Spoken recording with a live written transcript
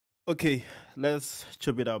Okay, let's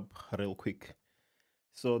chop it up real quick.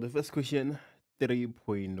 So the first question,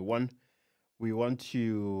 3.1, we want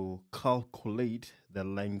to calculate the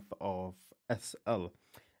length of SL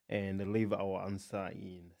and leave our answer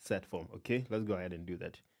in set form. Okay, let's go ahead and do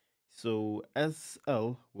that. So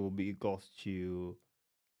SL will be equals to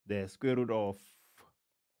the square root of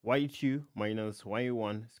y2 minus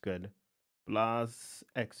y1 squared plus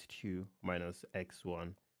x2 minus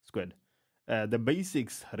x1 squared. The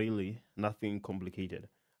basics, really, nothing complicated.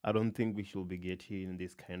 I don't think we should be getting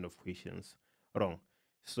these kind of questions wrong.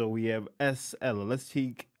 So we have SL. Let's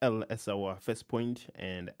take L as our first point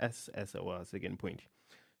and S as our second point.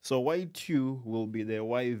 So y2 will be the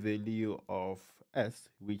y value of S,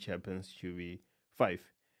 which happens to be 5,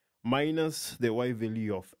 minus the y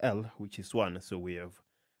value of L, which is 1. So we have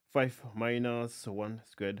 5 minus 1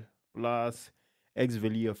 squared plus x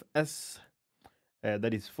value of S,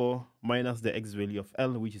 that is 4, minus the x value of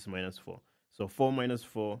L, which is minus 4. So 4 minus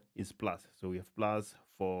 4 is plus. So we have plus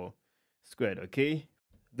 4 squared, okay?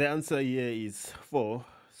 The answer here is 4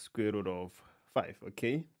 square root of 5,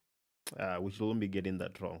 okay? We shouldn't be getting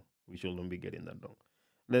that wrong.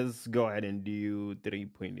 Let's go ahead and do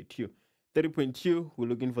 3.2. 3.2, we're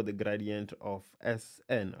looking for the gradient of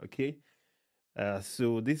Sn, okay?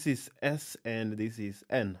 So this is S and this is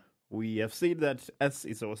N. We have said that S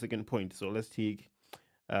is our second point, so let's take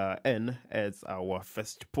N as our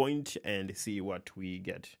first point and see what we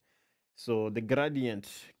get. So the gradient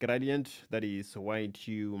that is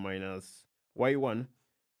y2 minus y1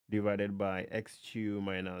 divided by x2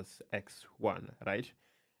 minus x1, right?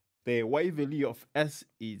 The y value of S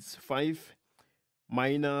is 5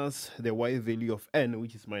 minus the y value of N,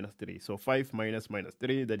 which is minus 3. So 5 minus minus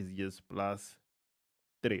 3, that is just plus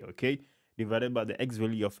 3, okay? Divided by the x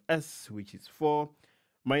value of S, which is 4,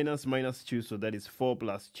 minus minus 2, so that is 4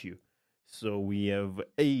 plus 2. So we have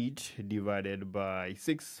 8 divided by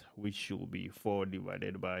 6, which should be 4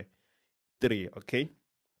 divided by 3, okay?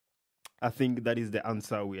 I think that is the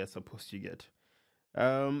answer we are supposed to get.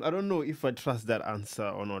 I don't know if I trust that answer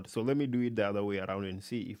or not, so let me do it the other way around and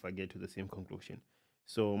see if I get to the same conclusion.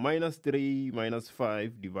 So minus 3 minus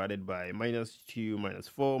 5 divided by minus 2 minus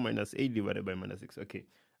 4 minus 8 divided by minus 6. Okay,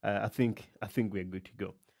 I think we're good to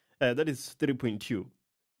go. That is 3.2.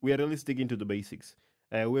 We are really sticking to the basics.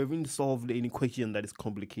 We haven't solved any question that is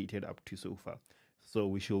complicated up to so far, so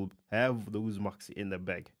we should have those marks in the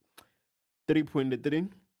bag. 3.3,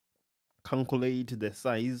 calculate the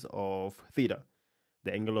size of theta,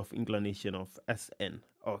 the angle of inclination of Sn.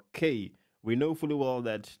 Okay, we know fully well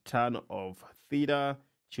that tan of theta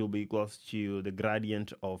should be equals to the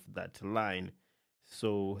gradient of that line.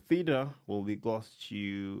 So theta will be equals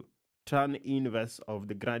to tan inverse of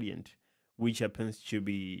the gradient, which happens to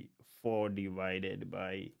be 4 divided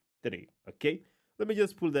by 3. Okay, let me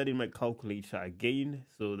just put that in my calculator again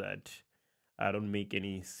so that I don't make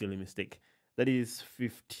any silly mistake. That is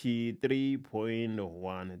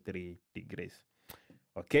 53.13 degrees.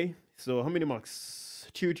 Okay, so how many marks?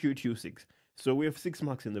 2226. So we have 6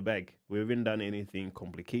 marks in the bag. We haven't done anything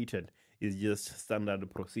complicated. It's just standard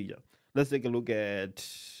procedure. Let's take a look at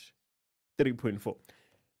 3.4.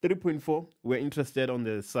 3.4, we're interested on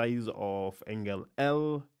the size of angle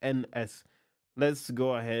LNS. Let's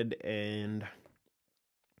go ahead and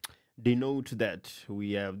denote that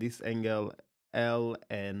we have this angle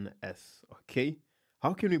LNS. Okay,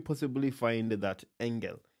 how can we possibly find that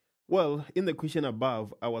angle? Well, in the question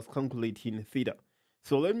above, I was calculating theta.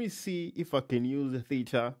 So let me see if I can use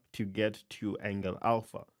theta to get to angle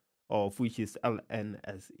alpha, of which is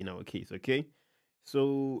LNS in our case, okay?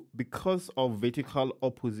 So because of vertical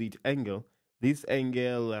opposite angle, this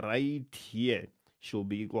angle right here should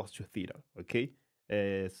be equals to theta, okay?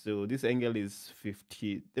 So this angle is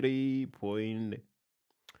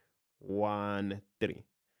 53.13.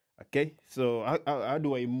 Okay, so how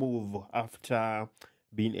do I move after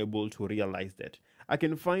being able to realize that? I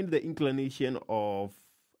can find the inclination of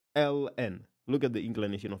Ln. Look at the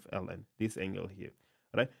inclination of Ln, this angle here,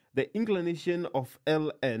 right? The inclination of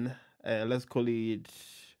Ln, let's call it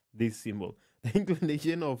this symbol. The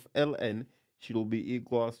inclination of Ln should be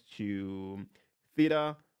equals to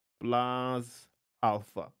theta plus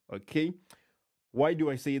alpha, okay? Why do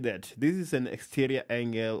I say that? This is an exterior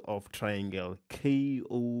angle of triangle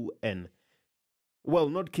KON. Well,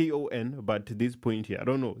 not KON, but this point here. I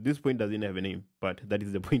don't know. This point doesn't have a name, but that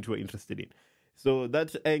is the point we're interested in. So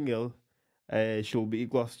that angle should be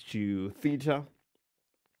equals to theta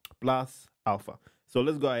plus alpha. So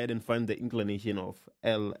let's go ahead and find the inclination of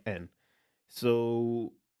Ln.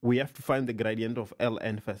 So we have to find the gradient of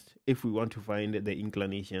Ln first if we want to find the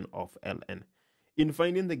inclination of Ln. In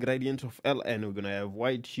finding the gradient of ln, we're going to have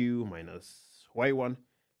y2 minus y1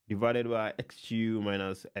 divided by x2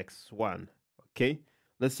 minus x1. Okay,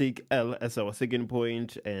 let's take L as our second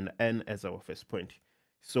point and N as our first point.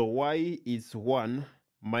 So y is 1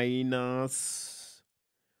 minus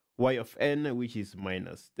y of n, which is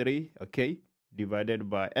minus 3, okay, divided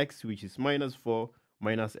by x, which is minus 4,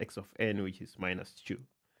 minus x of n, which is minus 2.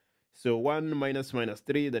 So 1 minus minus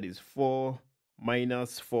 3, that is 4,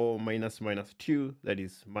 minus 4 minus minus 2, that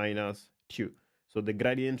is minus 2. So the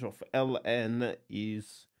gradient of ln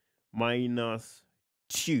is minus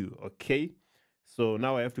 2, okay? So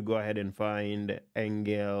now I have to go ahead and find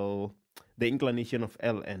angle, the inclination of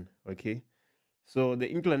ln, okay? So the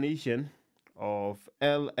inclination of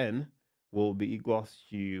ln will be equals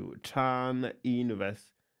to tan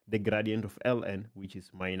inverse the gradient of ln, which is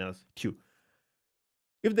minus 2.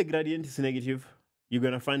 If the gradient is negative, you're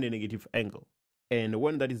going to find a negative angle. And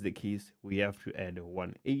when that is the case, we have to add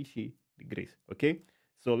 180 degrees, okay?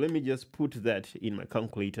 So let me just put that in my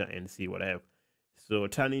calculator and see what I have. So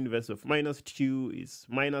tan inverse of minus 2 is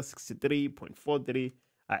minus 63.43.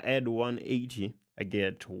 I add 180, I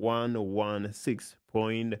get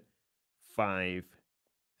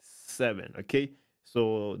 116.57, okay?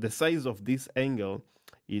 So the size of this angle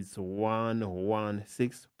is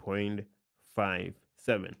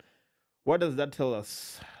 116.57. What does that tell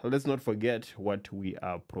us? Let's not forget what we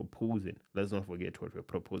are proposing. That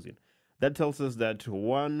tells us that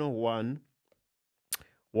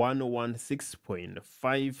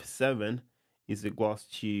 116.57 is equals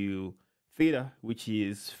to theta, which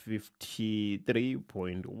is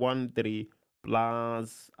 53.13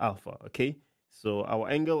 plus alpha, okay? So our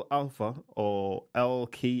angle alpha, or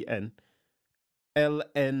LKN,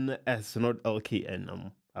 LNS, not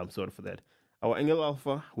LKN, I'm sorry for that. Our angle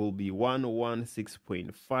alpha will be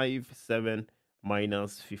 116.57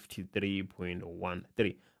 minus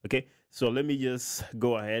 53.13. Okay, so let me just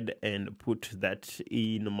go ahead and put that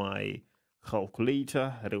in my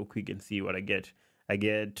calculator real quick and see what I get. I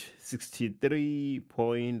get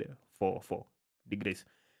 63.44 degrees.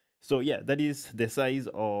 So yeah, that is the size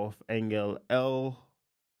of angle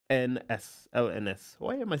LNS.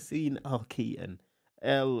 Why am I saying LKN?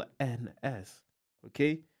 LNS.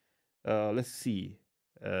 Okay. Let's see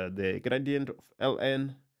the gradient of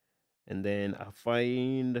ln, and then I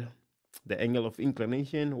find the angle of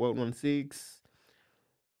inclination 116.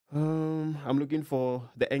 I'm looking for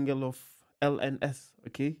the angle of lns.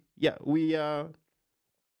 Okay, yeah, we are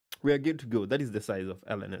good to go. That is the size of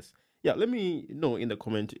lns. Yeah, let me know in the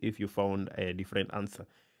comment if you found a different answer.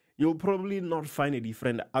 You'll probably not find a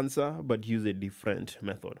different answer, but use a different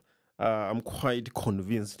method. I'm quite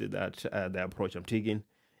convinced that the approach I'm taking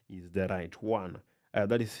is the right one.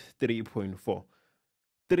 That is 3.4.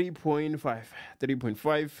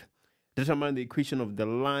 3.5. Determine the equation of the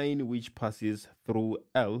line which passes through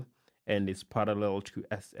L and is parallel to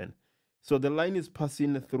SN. So the line is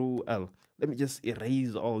passing through L. Let me just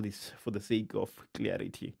erase all this for the sake of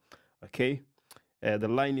clarity. Okay, the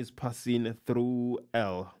line is passing through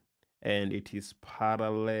L and it is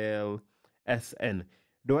parallel SN.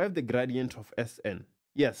 Do I have the gradient of SN?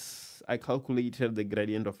 Yes, I calculated the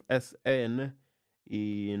gradient of SN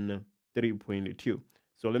in 3.2.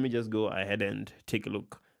 So let me just go ahead and take a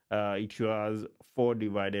look. It was 4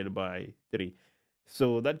 divided by 3.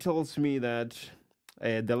 So that tells me that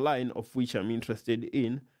the line of which I'm interested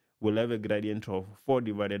in will have a gradient of 4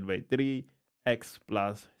 divided by 3 x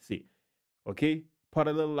plus c. Okay,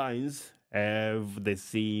 parallel lines have the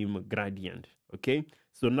same gradient. Okay,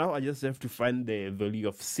 so now I just have to find the value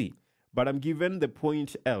of c. But I'm given the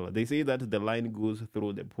point L. They say that the line goes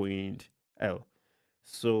through the point L.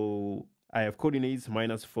 So I have coordinates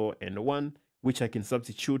minus 4 and 1, which I can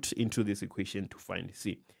substitute into this equation to find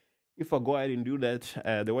c. If I go ahead and do that,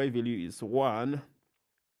 the y value is 1.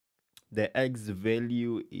 The x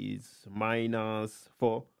value is minus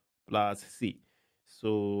 4 plus c.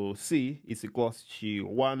 So c is equals to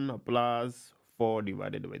 1 plus 4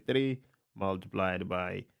 divided by 3 multiplied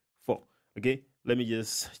by 4. Okay, let me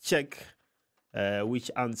just check which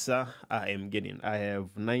answer I am getting. I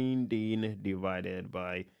have 19 divided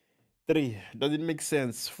by 3. Does it make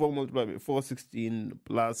sense? 4 multiplied by 4, 16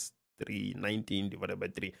 plus 3, 19 divided by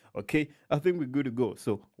 3. Okay, I think we're good to go.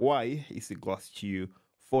 So y is equals to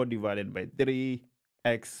 4 divided by 3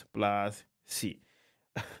 x plus c.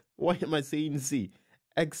 Why am I saying c?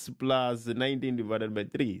 X plus 19 divided by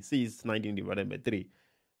 3. C is 19 divided by 3.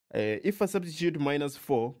 If I substitute minus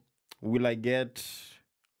 4, will I get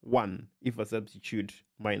 1 if I substitute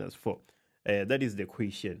minus 4? That is the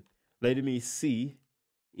question. Let me see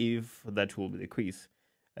if that will be the quiz.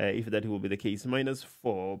 if that will be the case. Minus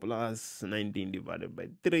 4 plus 19 divided by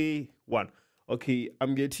 3, 1. Okay,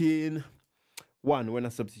 I'm getting 1 when I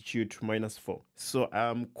substitute minus 4. So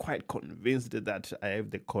I'm quite convinced that I have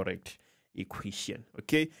the correct equation.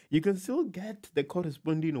 Okay, you can still get the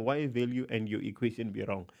corresponding y value and your equation be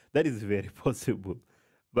wrong. That is very possible.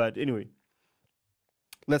 But anyway,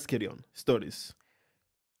 let's carry on. Stories.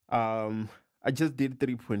 I just did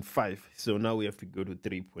 3.5, so now we have to go to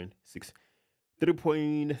 3.6.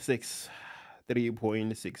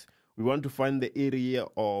 3.6. We want to find the area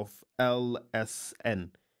of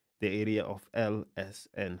LSN. The area of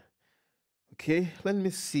LSN. Okay, let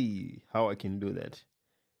me see how I can do that.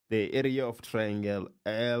 The area of triangle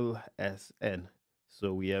LSN.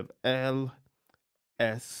 So we have LSN.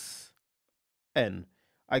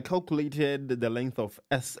 I calculated the length of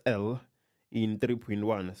SL in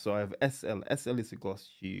 3.1. So I have SL. SL is equals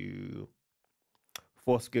to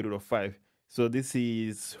 4 square root of 5. So this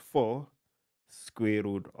is 4 square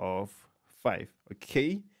root of 5.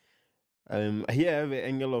 Okay. Here I have an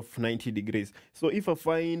angle of 90 degrees. So if I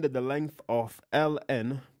find the length of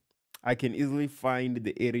LN, I can easily find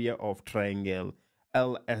the area of triangle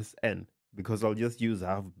LSN because I'll just use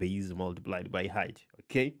half base multiplied by height.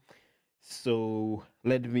 Okay. So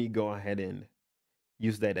let me go ahead and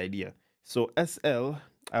use that idea. So SL,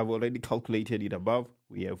 I've already calculated it above.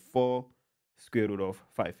 We have 4 square root of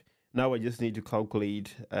 5. Now I just need to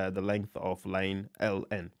calculate the length of line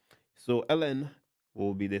LN. So LN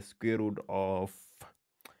will be the square root of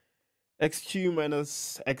x2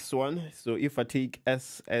 minus x1. So if I take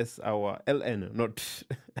S as our LN, not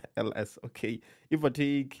LS, okay. If I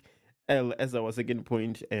take L as our second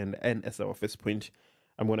point and N as our first point,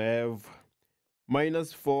 I'm going to have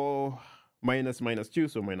minus 4 minus 2,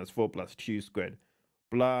 so minus 4 plus 2 squared,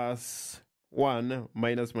 plus 1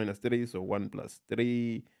 minus 3, so 1 plus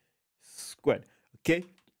 3 squared. Okay,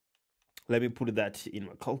 let me put that in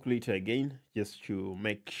my calculator again, just to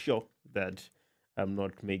make sure that I'm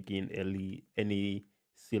not making any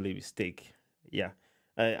silly mistake. Yeah,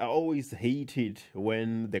 I always hate it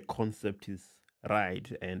when the concept is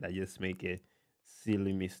right and I just make a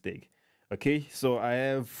silly mistake. Okay, so I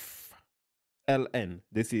have LN,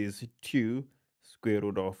 this is 2 square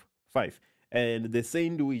root of 5, and the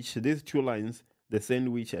sandwich, these two lines, the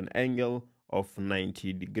sandwich an angle of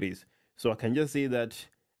 90 degrees. So I can just say that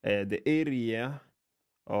the area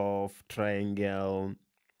of triangle,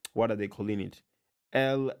 what are they calling it,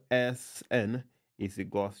 LSN, is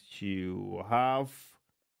equals to half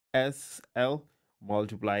SL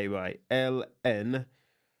multiplied by LN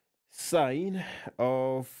sine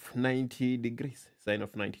of 90 degrees. Sine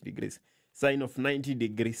of 90 degrees. Sine of 90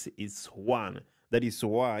 degrees is 1. That is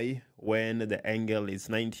why when the angle is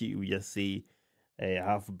 90, we just say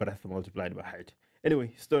half breadth multiplied by height.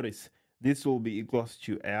 Anyway, stories. This will be equals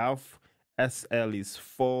to half. SL is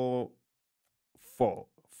 4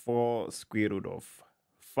 square root of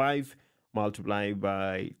 5 multiplied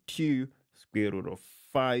by 2 square root of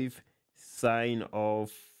 5 sine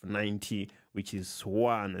of 90, which is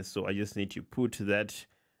 1. So I just need to put that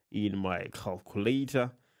in my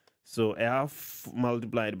calculator. So half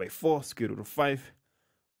multiplied by 4 square root of 5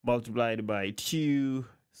 multiplied by 2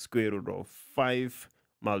 square root of 5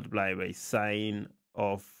 multiplied by sine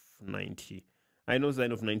of 90. I know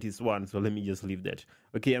sine of 90 is 1, so let me just leave that.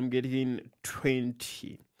 Okay, I'm getting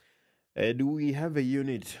 20. Do we have a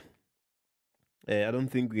unit? I don't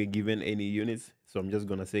think we're given any units, so I'm just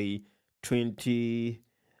going to say 20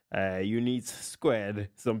 units squared.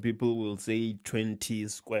 Some people will say 20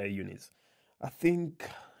 square units. I think,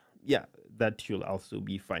 yeah, that should also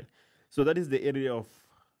be fine. So that is the area of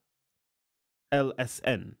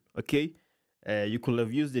LSN, okay? You could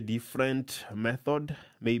have used a different method,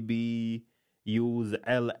 maybe use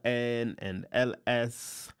LN and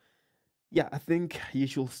LS. Yeah, I think you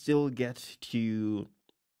should still get to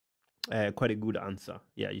quite a good answer.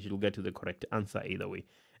 Yeah, you should get to the correct answer either way.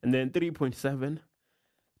 And then 3.7,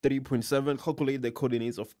 calculate the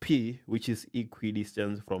coordinates of P, which is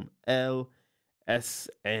equidistant from L, S,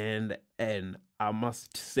 and N. I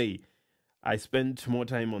must say, I spent more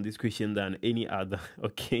time on this question than any other,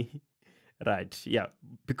 okay? Right, yeah,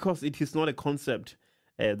 because it is not a concept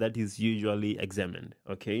that is usually examined,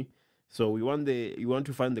 okay? So you want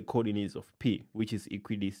to find the coordinates of P, which is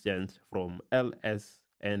equidistant from L, S,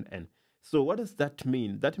 and N. So what does that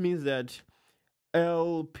mean? That means that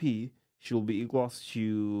LP should be equals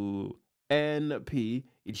to NP,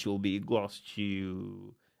 it should be equals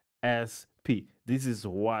to SP. This is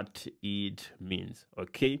what it means,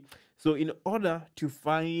 okay? So in order to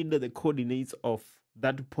find the coordinates of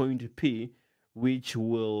that point P, which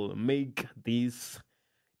will make this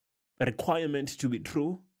requirement to be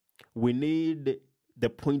true, we need the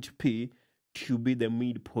point P to be the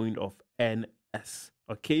midpoint of NS.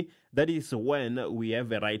 Okay, that is when we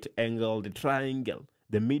have a right-angled triangle.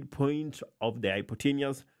 The midpoint of the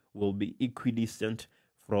hypotenuse will be equidistant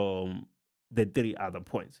from the three other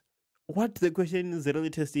points. What the question is really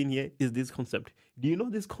testing here is this concept. Do you know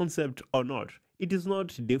this concept or not? It is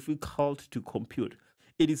not difficult to compute.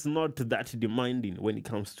 It is not that demanding when it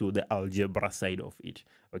comes to the algebra side of it.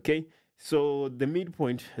 Okay, so the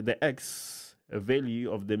midpoint, the x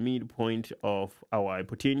value of the midpoint of our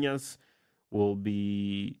hypotenuse will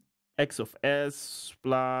be x of s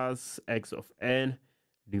plus x of n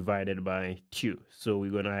divided by 2. So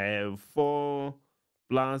we're going to have 4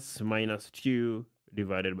 plus minus 2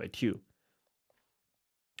 divided by 2.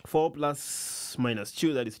 4 plus minus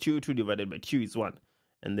 2, that is 2. 2 divided by 2 is 1.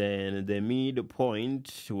 And then the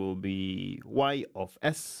midpoint will be y of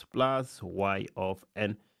s plus y of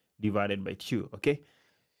n divided by 2. Okay,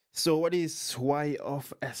 so what is y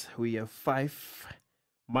of s? We have 5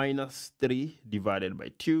 minus 3 divided by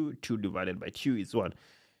 2. 2 divided by 2 is 1.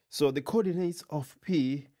 So the coordinates of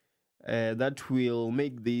P that will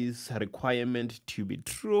make this requirement to be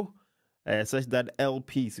true, such that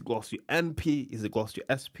LP is equals to NP is equals to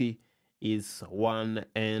SP is 1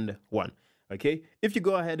 and 1. Okay, if you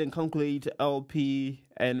go ahead and calculate LP,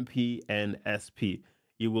 NP, and SP,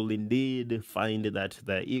 you will indeed find that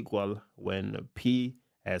they're equal when P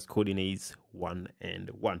has coordinates 1 and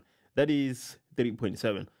 1. That is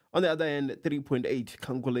 3.7. On the other hand, 3.8,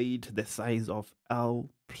 calculate the size of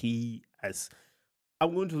LPS.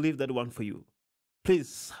 I'm going to leave that one for you.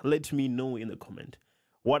 Please let me know in the comment.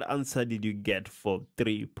 What answer did you get for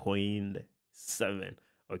 3.7?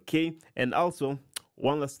 Okay, and also,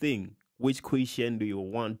 one last thing. Which question do you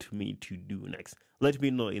want me to do next? Let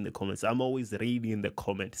me know in the comments. I'm always reading the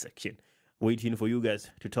comment section, waiting for you guys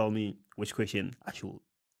to tell me which question I should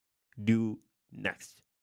do next.